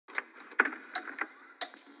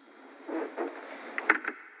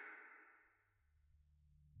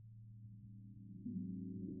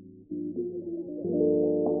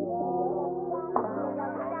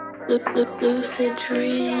Lucid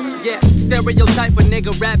dreams. Yeah, stereotype a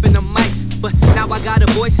nigga rapping the mics, but now I got a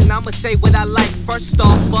voice and I'ma say what I like. First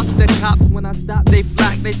off, fuck the cops. When I stop, they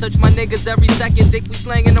flock. They search my niggas every second. Think we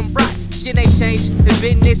slanging them rocks. Shit ain't changed. It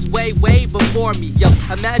been this way before me. Yo,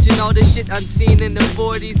 imagine all this shit unseen in the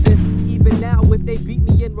 40s, and even now if they beat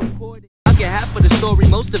me in recording, I get half of the story,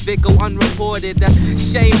 most of it go unreported.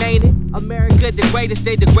 Shame, ain't it? America the greatest,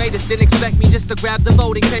 they the greatest. Didn't expect me just to grab the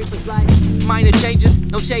voting papers. Like minor changes,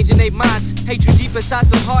 no changing they minds. Hatred deep inside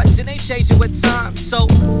some hearts, it ain't changing with time. So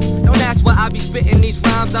don't ask why I be spitting these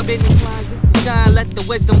rhymes. I've been inclined just to shine, let the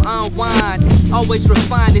wisdom unwind. Always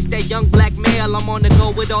refined, it's that young black male. I'm on the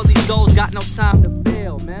go with all these goals, got no time to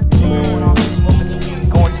fail, man. Going off and smoking some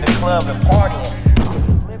weed, going to the club and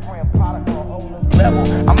partying. Delivering product on a whole new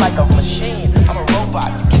level. I'm like a machine, I'm a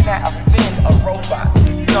robot. You cannot offend a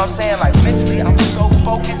robot. You know what I'm saying? Like mentally, I'm so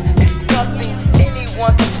focused. There's nothing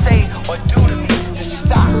anyone can say or do to me to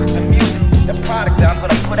stop the music, the product that I'm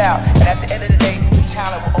gonna put out. And at the end of the day, the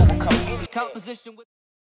talent will overcome any Composition with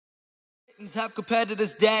have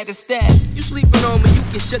competitors dead instead. You sleeping on me, you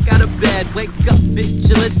get shook out of bed. Wake up, bitch,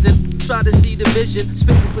 you listen. Try to see the vision.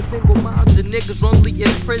 Spitting for single moms and niggas wrongly in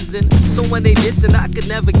prison. So when they listen, I could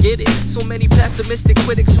never get it. So many pessimistic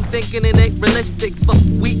critics who thinking it ain't realistic. Fuck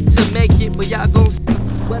weak to make it, but y'all gon' see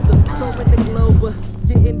whether touring the globe or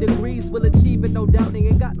getting degrees will achieve it. No doubt, they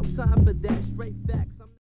ain't got no time for that. Straight facts.